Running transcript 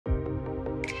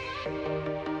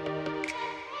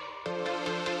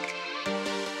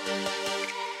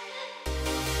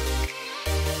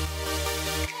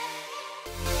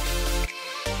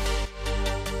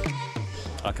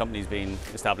Our company's been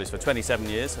established for 27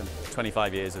 years and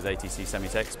 25 years as ATC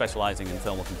Semitec, specialising in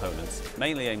thermal components,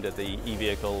 mainly aimed at the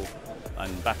e-vehicle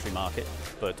and battery market,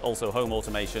 but also home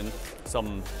automation,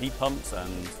 some heat pumps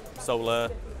and solar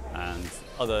and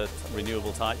other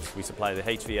renewable types. We supply the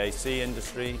HVAC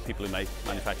industry, people who make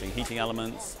manufacturing heating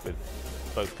elements with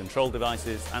both control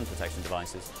devices and protection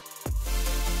devices.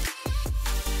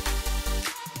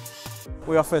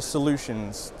 We offer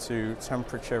solutions to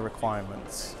temperature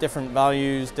requirements. Different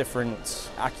values,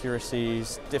 different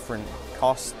accuracies, different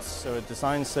costs. So at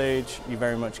design stage, you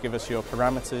very much give us your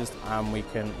parameters and we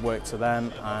can work to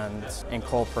them and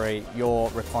incorporate your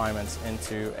requirements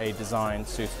into a design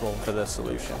suitable for the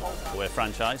solution. We're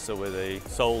franchised, so we're the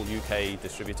sole UK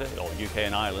distributor, or UK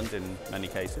and Ireland in many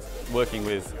cases, working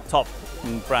with top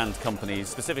brand companies,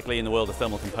 specifically in the world of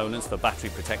thermal components for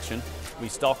battery protection. We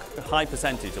stock a high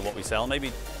percentage of what we sell,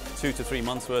 maybe 2 to 3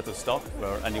 months worth of stock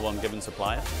for any one given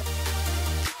supplier.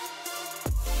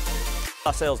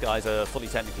 Our sales guys are fully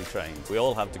technically trained. We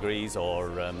all have degrees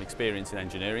or experience in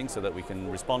engineering so that we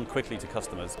can respond quickly to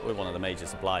customers. We're one of the major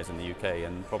suppliers in the UK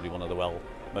and probably one of the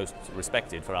most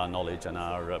respected for our knowledge and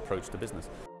our approach to business.